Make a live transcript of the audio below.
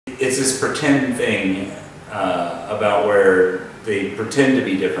it's this pretend thing about where they pretend to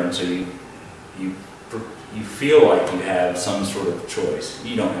be different, so you feel like you have some sort of choice.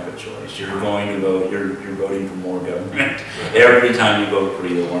 You don't have a choice. You're going to vote. You're voting for more government every time you vote for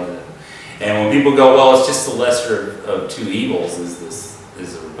either one of them. And when people go, well, it's just the lesser of two evils,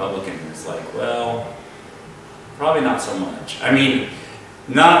 is a Republican. It's like, well, probably not so much. I mean,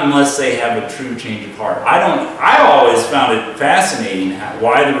 not unless they have a true change of heart. I always found it fascinating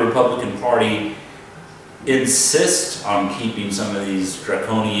why the Republican Party insists on keeping some of these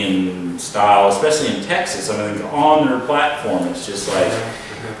draconian style, especially in Texas. I mean, on their platform, it's just like,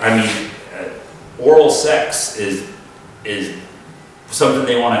 I mean, oral sex is something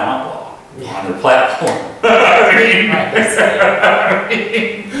they want to outlaw on their platform. I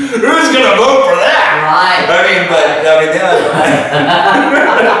mean, who's going to vote for that? Right.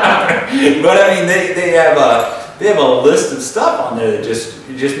 But I mean, they have a list of stuff on there that just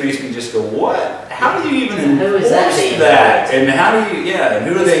makes me just go, what? How do you even enforce that? And how do you, and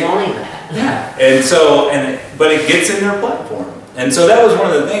who are they? Yeah. And so, but it gets in their platform. And so that was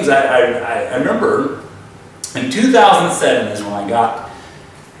one of the things I remember in 2007 is when I got,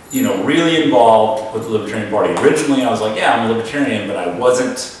 really involved with the Libertarian Party. Originally, I was like, yeah, I'm a Libertarian, but I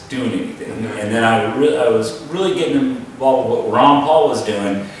wasn't doing anything. And then I was really getting involved with what Ron Paul was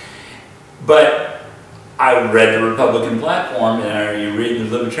doing. But I read the Republican platform, and you read the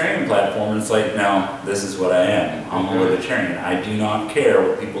Libertarian platform, and it's like, no, this is what I am. I'm a Libertarian. I do not care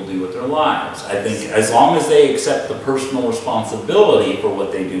what people do with their lives. I think as long as they accept the personal responsibility for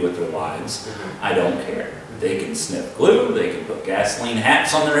what they do with their lives, I don't care. They can sniff glue, they can put gasoline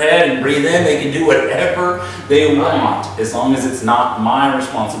hats on their head and breathe in, they can do whatever they want, as long as it's not my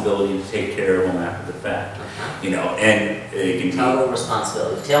responsibility to take care of them after the fact. And they can total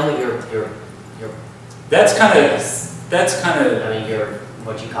responsibility. Tell me your That's kind of. I mean, your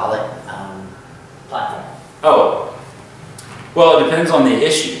what you call it, platform. Oh, well, it depends on the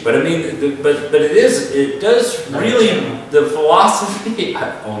issue, but I mean, but it does really the philosophy.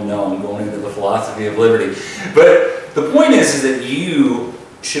 Oh no, I'm going into the philosophy of liberty, but the point is that you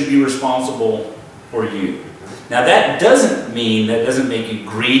should be responsible for you. Now that doesn't make you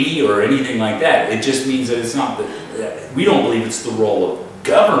greedy or anything like that. It just means that it's not that we don't believe it's the role of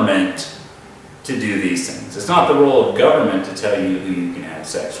government to do these things. It's not the role of government to tell you who you can have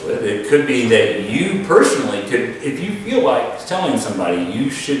sex with. It could be that you personally could, if you feel like telling somebody you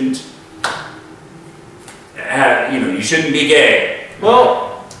shouldn't have, you shouldn't be gay.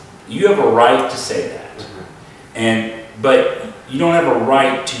 Well, you have a right to say that. But you don't have a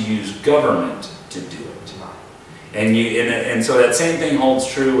right to use government to do it. And so that same thing holds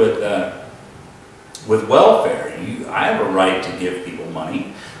true with welfare. I have a right to give people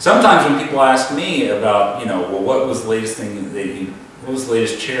money. Sometimes when people ask me about, well, what was the latest thing what was the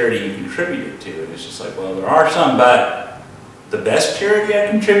latest charity you contributed to? And it's just like, well, there are some, but the best charity I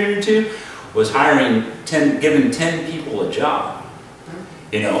contributed to was giving 10 people a job.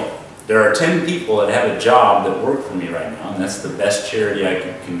 There are 10 people that have a job that work for me right now, and that's the best charity I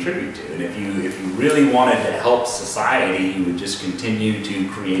can contribute to. And if you really wanted to help society, you would just continue to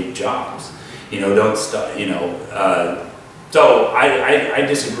create jobs. Don't stop, So I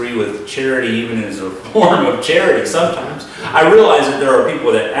disagree with charity even as a form of charity sometimes. I realize that there are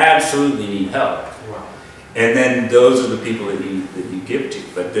people that absolutely need help. And then those are the people that you give to.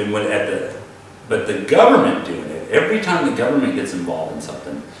 But then but the government doing it, every time the government gets involved in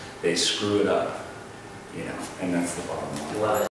something, they screw it up. And that's the bottom line.